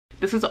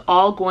This is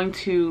all going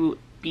to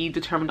be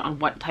determined on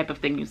what type of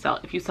thing you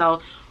sell. If you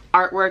sell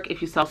artwork, if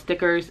you sell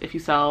stickers, if you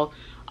sell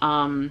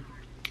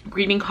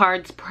greeting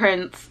cards,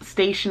 prints,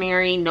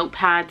 stationery,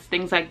 notepads,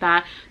 things like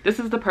that, this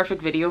is the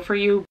perfect video for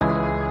you.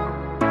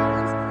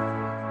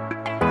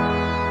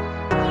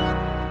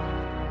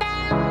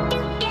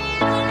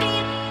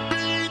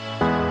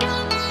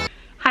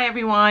 Hi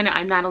everyone,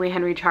 I'm Natalie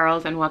Henry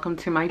Charles and welcome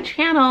to my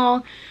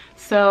channel.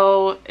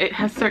 So it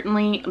has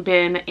certainly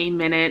been a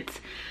minute.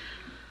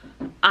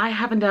 I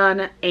haven't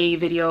done a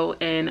video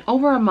in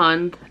over a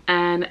month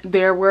and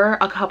there were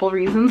a couple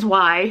reasons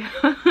why.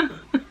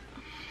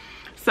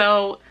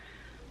 So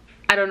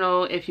I don't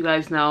know if you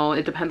guys know,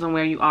 it depends on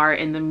where you are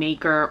in the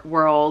maker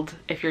world.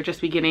 If you're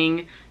just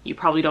beginning, you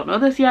probably don't know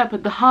this yet,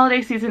 but the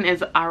holiday season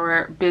is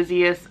our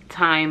busiest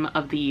time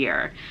of the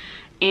year.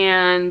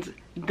 And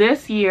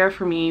this year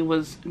for me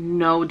was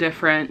no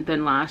different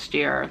than last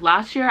year.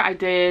 Last year I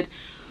did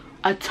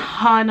a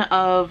ton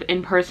of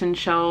in-person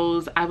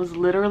shows. I was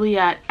literally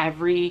at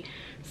every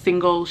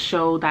single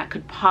show that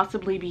could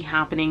possibly be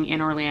happening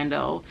in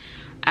Orlando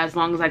as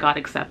long as I got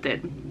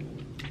accepted.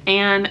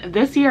 And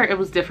this year it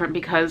was different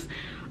because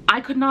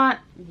I could not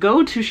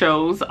go to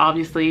shows,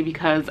 obviously,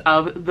 because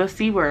of the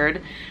C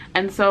word.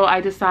 And so I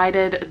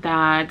decided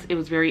that it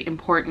was very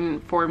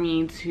important for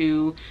me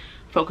to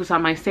focus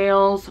on my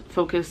sales,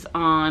 focus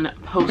on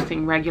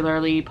posting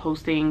regularly,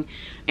 posting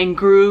in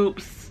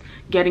groups,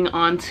 getting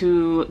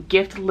onto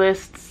gift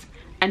lists,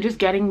 and just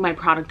getting my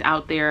product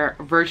out there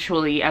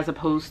virtually as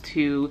opposed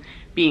to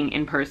being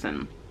in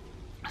person.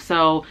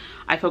 So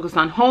I focused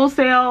on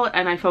wholesale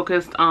and I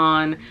focused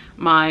on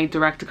my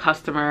direct to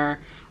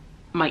customer,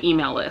 my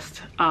email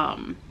list.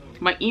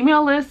 My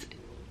email list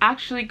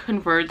actually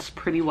converts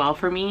pretty well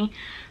for me.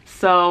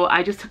 So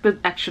I just took the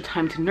extra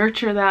time to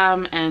nurture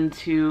them and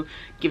to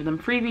give them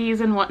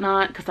freebies and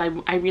whatnot because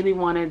I really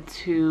wanted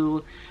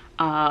to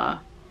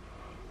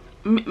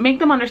make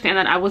them understand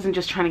that I wasn't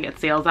just trying to get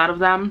sales out of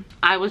them.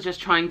 I was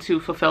just trying to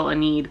fulfill a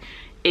need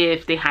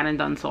if they hadn't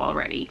done so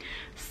already.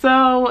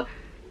 So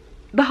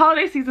the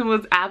holiday season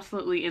was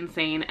absolutely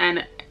insane,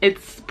 and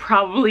it's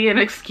probably an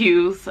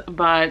excuse,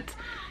 but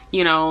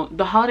you know,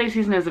 the holiday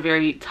season is a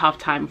very tough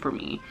time for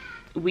me.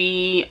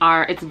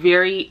 It's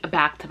very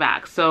back to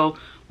back. So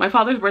my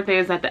father's birthday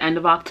is at the end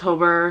of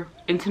October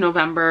into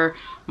November.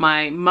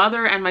 My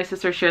mother and my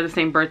sister share the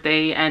same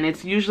birthday, and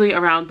it's usually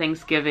around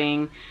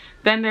Thanksgiving.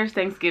 Then there's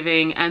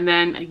Thanksgiving, and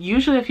then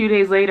usually a few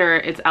days later,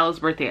 it's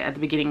Ella's birthday at the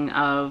beginning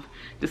of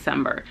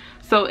December.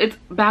 So it's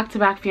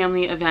back-to-back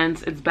family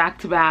events. It's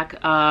back-to-back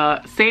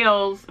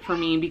sales for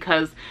me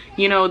because,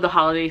 you know, the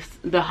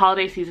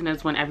holiday season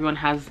is when everyone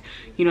has,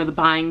 you know, the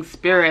buying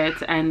spirit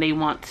and they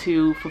want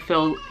to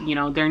fulfill, you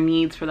know, their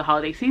needs for the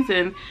holiday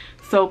season.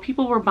 So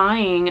people were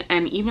buying,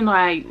 and even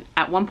though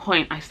at one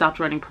point I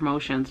stopped running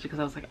promotions because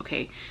I was like,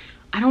 okay,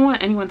 I don't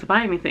want anyone to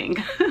buy anything.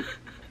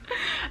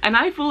 And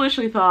I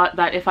foolishly thought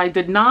that if I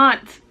did not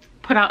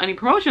put out any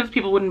promotions,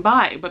 people wouldn't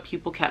buy, but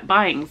people kept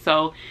buying.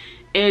 So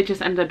it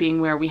just ended up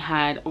being where we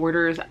had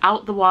orders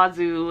out the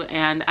wazoo,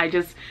 and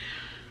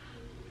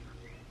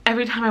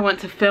every time I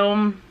went to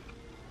film,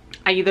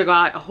 I either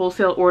got a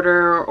wholesale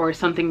order or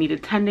something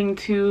needed tending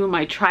to.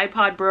 My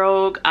tripod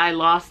broke. I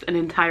lost an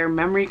entire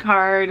memory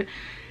card.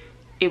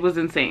 It was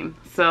insane.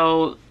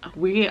 So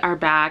we are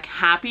back.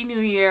 Happy New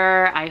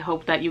Year. I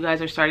hope that you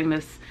guys are starting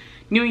this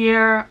new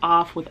year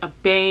off with a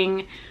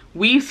bang.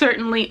 We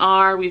certainly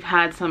are. We've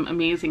had some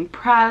amazing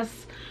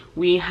press.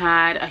 We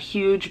had a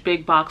huge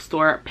big box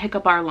store pick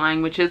up our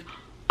line, which is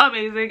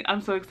amazing.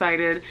 I'm so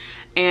excited.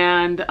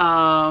 And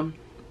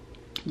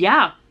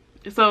yeah,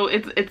 so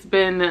it's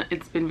been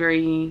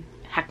very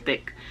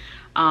hectic.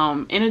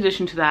 In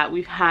addition to that,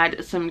 we've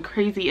had some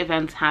crazy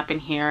events happen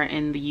here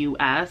in the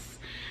US,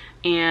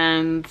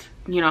 and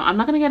you know, I'm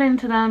not gonna get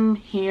into them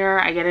here.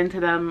 I get into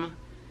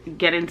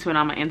it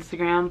on my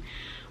Instagram.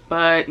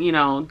 But, you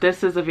know,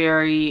 this is a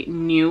very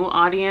new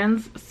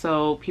audience,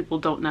 so people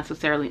don't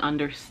necessarily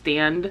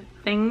understand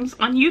things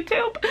on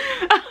YouTube.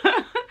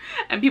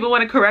 And people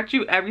want to correct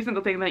you. Every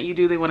single thing that you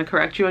do, they want to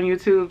correct you on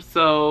YouTube.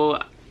 So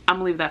I'm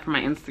gonna leave that for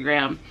my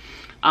Instagram,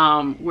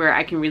 where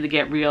I can really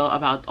get real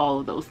about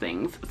all of those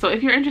things. So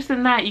if you're interested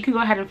in that, you can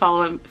go ahead and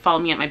follow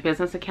me at my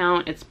business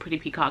account. It's Pretty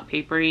Peacock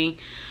Papery.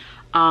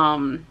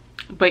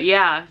 But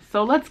yeah,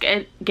 so let's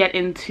get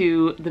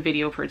into the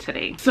video for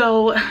today.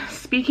 So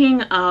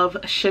speaking of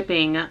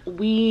shipping,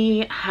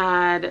 we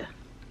had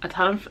a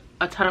ton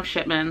of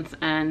shipments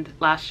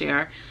last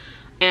year,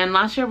 and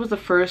last year was the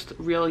first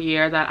real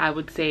year that I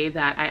would say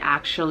that I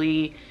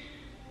actually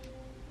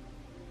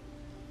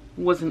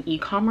was an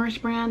e-commerce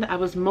brand. I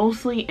was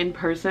mostly in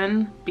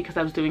person because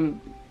I was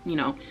doing, you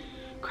know,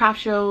 craft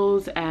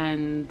shows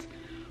and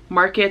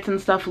markets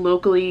and stuff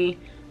locally.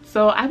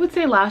 So I would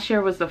say last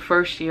year was the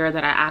first year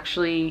that I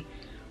actually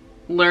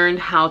learned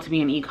how to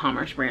be an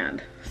e-commerce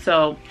brand.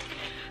 So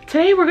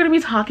today we're going to be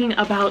talking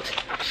about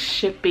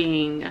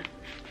shipping.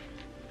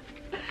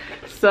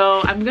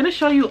 So I'm going to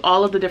show you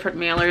all of the different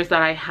mailers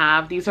that I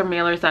have. These are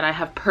mailers that I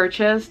have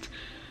purchased. We had a huge big box store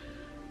pick up our line, which is amazing. I'm so excited. And even though at one point I stopped running promotions because I was like, okay, I don't want anyone to buy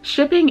anything.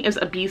 Shipping is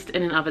a beast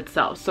in and of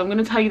itself. So I'm going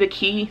to tell you the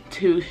key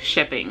to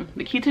shipping.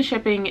 The key to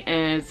shipping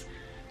is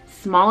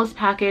smallest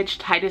package,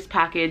 tightest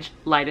package,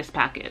 lightest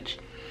package.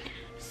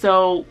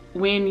 So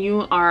when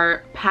you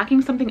are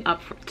packing something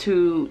up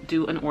to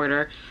do an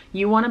order,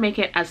 you want to make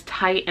it as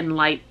tight and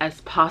light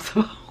as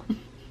possible.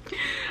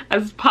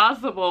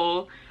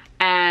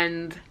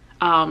 And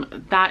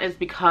that is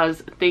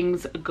because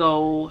things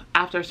go,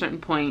 after a certain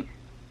point,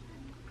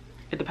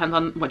 it depends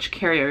on which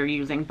carrier you're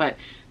using, but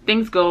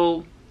things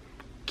go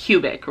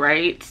cubic,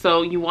 right?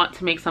 So you want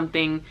to make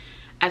something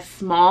as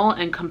small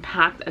and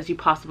compact as you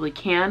possibly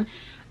can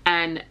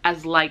and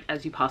as light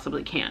as you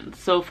possibly can.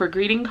 So for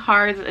greeting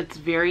cards, it's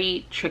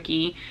very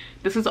tricky.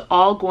 This is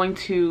all going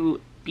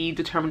to be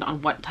determined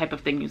on what type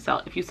of thing you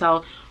sell. If you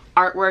sell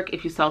artwork,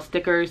 if you sell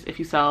stickers, if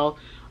you sell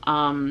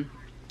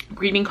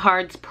greeting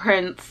cards,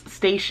 prints,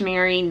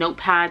 stationery,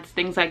 notepads,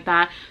 things like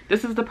that,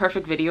 this is the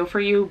perfect video for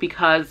you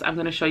because I'm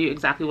going to show you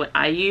exactly what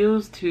I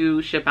use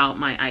to ship out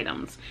my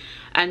items.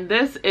 And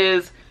this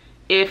is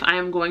if I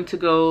am going to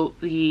go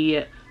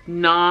the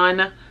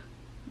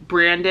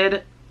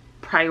non-branded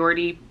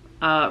priority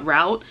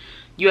route.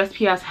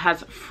 USPS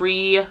has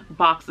free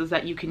boxes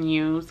that you can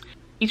use.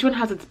 Each one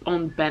has its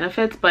own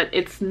benefits, but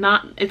it's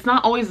not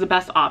always the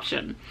best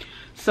option.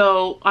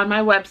 So on my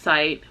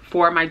website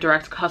for my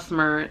direct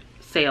customer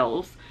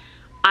sales,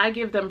 I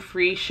give them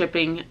free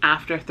shipping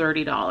after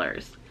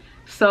 $30.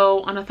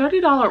 So on a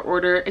 $30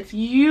 order, it's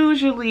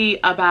usually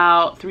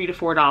about $3 to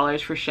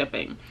 $4 for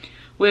shipping,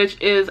 which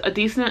is a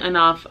decent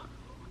enough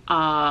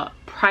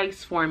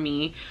price for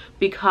me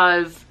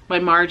because my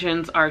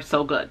margins are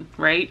so good,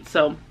 right?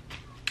 So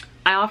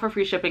I offer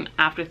free shipping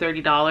after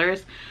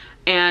 $30,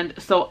 and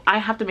so I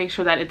have to make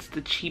sure that it's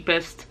the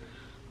cheapest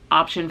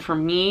option for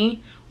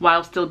me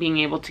while still being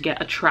able to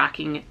get a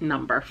tracking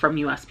number from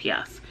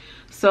USPS.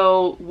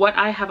 So what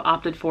I have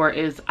opted for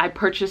is I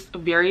purchased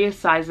various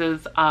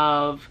sizes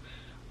of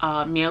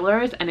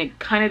mailers, and it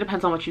kind of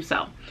depends on what you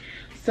sell.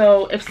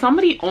 So if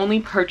somebody only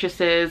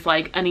purchases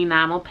like an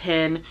enamel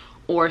pin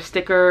or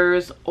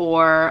stickers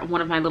or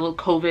one of my little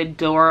COVID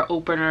door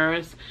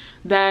openers,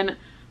 then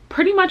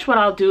pretty much what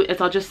I'll do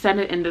is I'll just send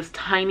it in this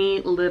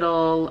tiny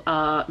little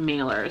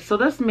mailer. So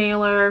this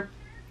mailer,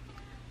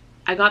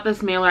 I got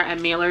this mailer at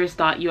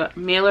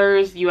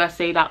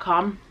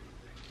mailersusa.com.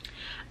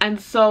 And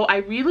so I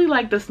really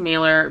like this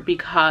mailer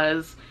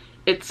because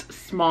it's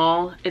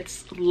small,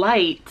 it's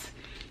light,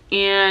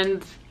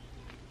 and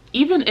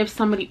even if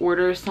somebody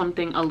orders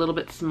something a little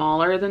bit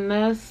smaller than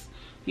this,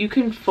 you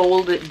can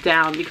fold it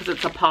down because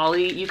it's a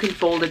poly. You can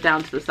fold it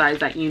down to the size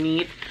that you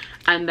need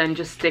and then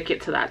just stick it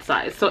to that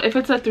size. So if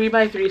it's a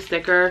 3x3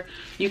 sticker,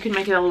 you can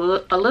make it a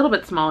little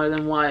bit smaller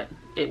than what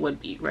it would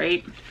be,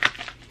 right?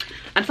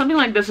 And something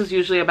like this is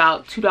usually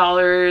about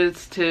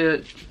 $2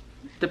 to,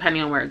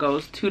 depending on where it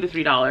goes, $2 to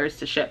 $3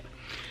 to ship.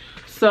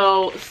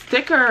 So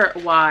sticker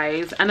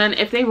wise, and then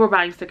if they were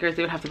buying stickers,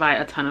 they would have to buy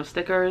a ton of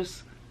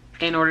stickers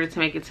in order to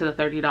make it to the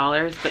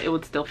 $30, but it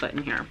would still fit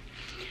in here.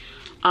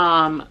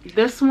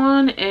 This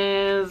one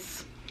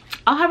is,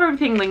 I'll have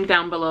everything linked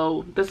down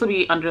below. This will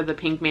be under the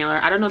pink mailer.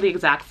 I don't know the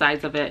exact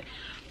size of it,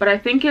 but I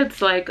think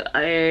it's like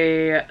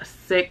a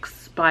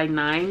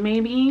 6x9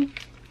 maybe.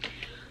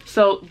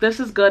 So this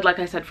is good, like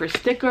I said, for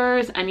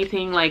stickers,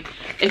 anything like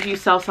if you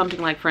sell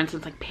something like, for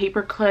instance, like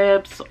paper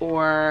clips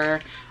or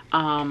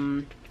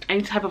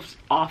any type of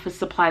office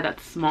supply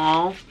that's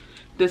small,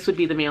 this would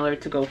be the mailer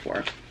to go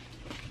for.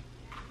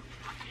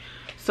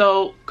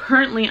 So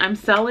currently I'm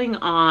selling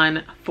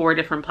on 4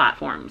 different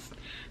platforms.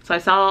 So I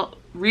sell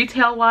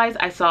retail wise,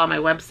 I sell on my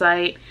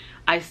website,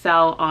 I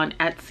sell on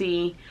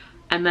Etsy,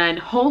 and then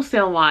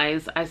wholesale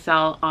wise, I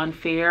sell on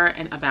Fair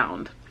and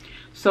Abound.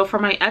 So for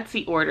my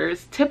Etsy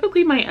orders,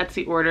 typically my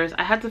Etsy orders,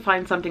 I had to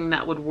find something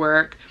that would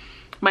work.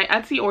 My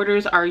Etsy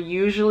orders are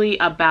usually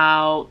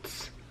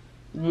about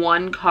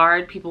 1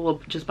 card. People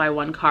will just buy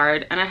 1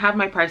 card, and I have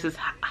my prices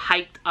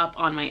hiked up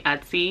on my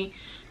Etsy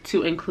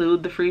to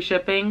include the free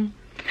shipping.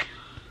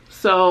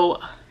 So,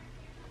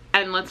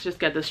 and let's just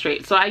get this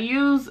straight. So I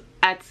use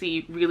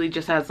Etsy really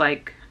just as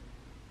like,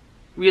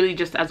 really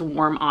just as a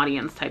warm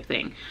audience type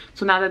thing.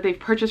 So now that they've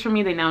purchased from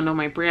me, they now know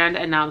my brand,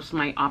 and now it's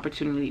my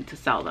opportunity to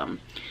sell them.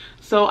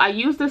 So I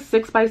use this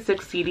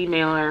 6x6 CD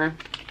mailer.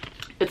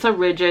 It's a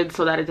rigid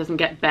so that it doesn't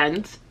get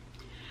bent.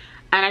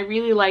 And I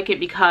really like it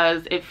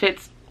because it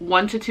fits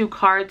 1 to 2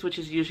 cards, which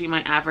is usually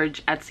my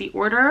average Etsy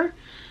order,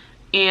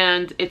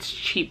 and it's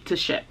cheap to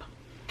ship.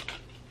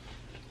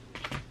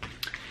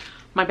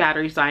 My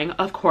battery's dying,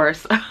 of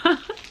course.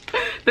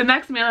 The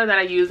next mailer that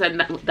I use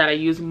and that I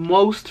use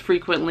most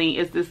frequently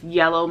is this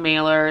yellow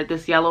mailer.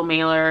 This yellow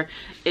mailer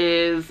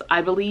is,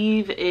 I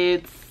believe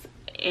it's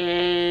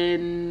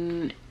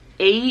an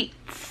 8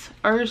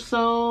 or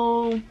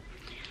so.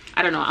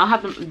 I don't know. I'll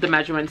have the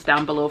measurements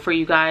down below for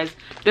you guys.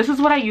 This is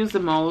what I use the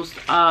most.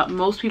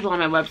 Most people on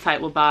my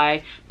website will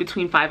buy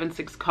between 5 and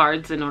 6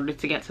 cards in order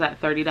to get to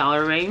that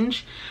 $30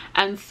 range.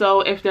 And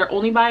so if they're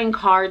only buying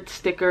cards,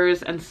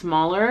 stickers, and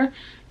smaller,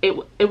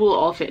 it will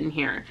all fit in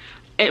here.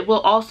 It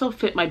will also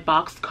fit my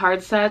boxed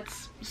card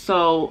sets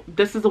So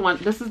this is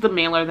the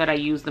mailer that I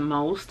use the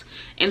most.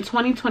 In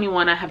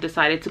 2021, I have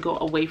decided to go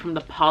away from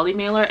the poly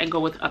mailer and go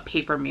with a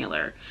paper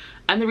mailer.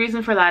 And the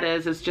reason for that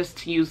is just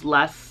to use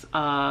less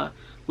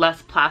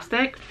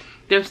plastic.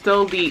 There's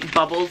still the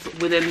bubbles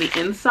within the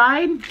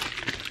inside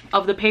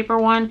of the paper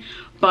one,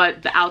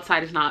 but the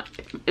outside is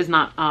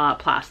not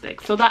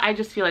plastic. So that I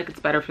just feel like it's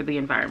better for the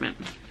environment.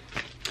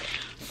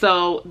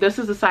 So this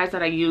is the size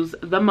that I use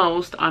the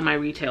most on my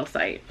retail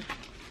site.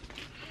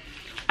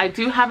 I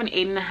do have an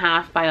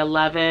 8.5 by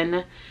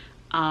 11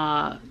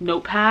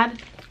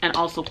 notepad and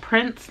also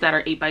prints that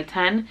are 8 by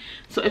 10.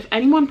 So if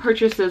anyone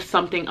purchases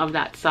something of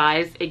that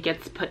size, it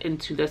gets put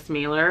into this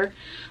mailer.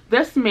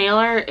 This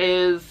mailer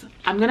is,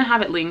 I'm gonna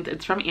have it linked,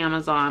 it's from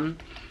Amazon,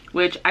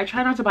 which I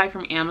try not to buy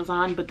from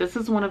Amazon, but this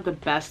is one of the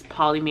best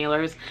poly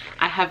mailers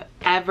I have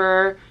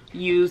ever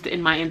used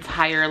in my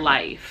entire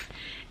life.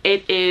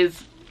 It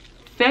is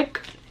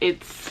thick,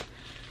 it's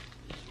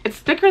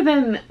thicker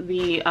than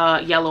the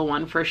yellow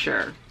one for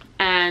sure,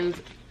 and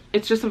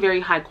it's just a very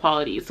high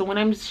quality. So when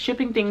I'm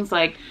shipping things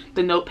like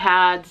the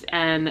notepads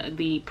and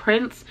the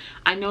prints,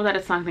 I know that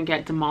it's not gonna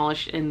get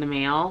demolished in the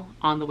mail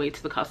on the way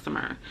to the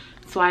customer.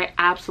 So I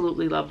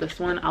absolutely love this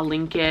one. I'll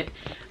link it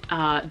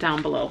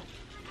down below.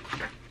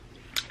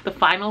 The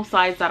final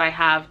size that I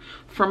have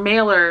for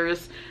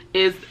mailers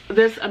is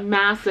this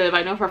massive,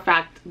 I know for a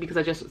fact because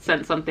I just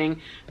sent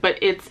something, but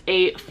it's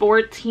a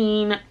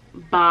 12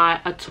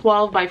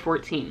 by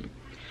 14.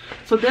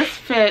 So this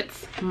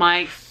fits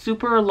my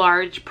super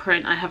large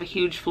print. I have a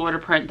huge Florida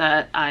print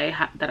that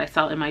I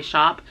sell in my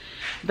shop.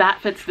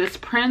 That fits this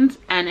print,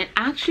 and it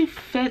actually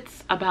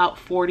fits about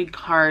 40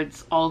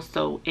 cards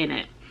also in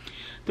it.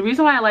 The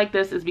reason why I like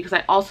this is because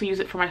I also use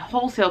it for my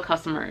wholesale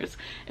customers.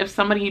 If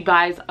somebody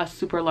buys a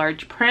super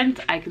large print,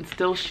 I can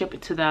still ship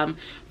it to them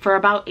for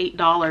about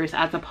 $8,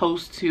 as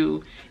opposed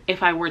to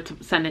if I were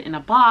to send it in a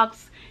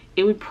box,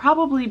 it would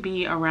probably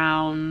be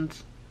around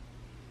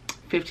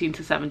 $15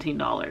 to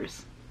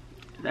 $17.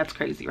 That's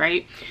crazy,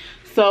 right?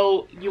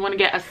 So you want to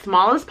get as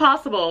small as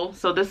possible.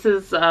 So this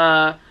is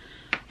a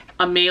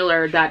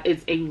mailer that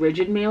is a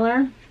rigid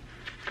mailer.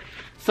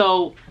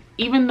 So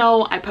even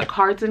though I put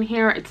cards in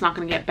here, it's not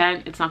going to get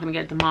bent, it's not going to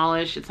get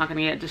demolished, it's not going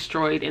to get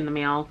destroyed in the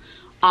mail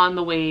on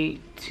the way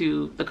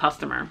to the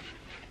customer.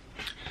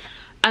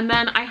 And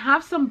then I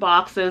have some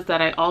boxes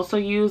that I also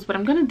use, but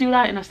I'm going to do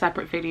that in a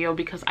separate video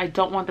because I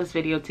don't want this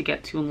video to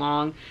get too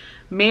long.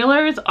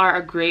 Mailers are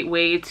a great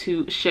way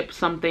to ship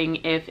something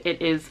if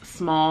it is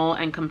small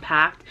and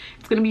compact.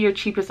 It's going to be your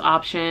cheapest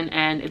option,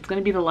 and it's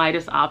going to be the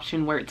lightest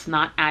option where it's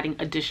not adding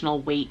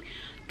additional weight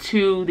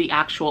to the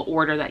actual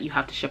order that you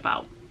have to ship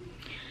out.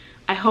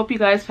 I hope you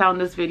guys found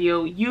this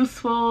video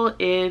useful.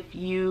 If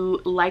you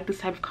like this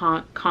type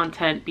of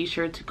content, be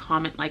sure to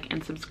comment, like,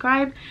 and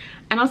subscribe.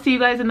 And I'll see you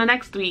guys in the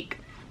next week.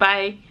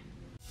 Bye.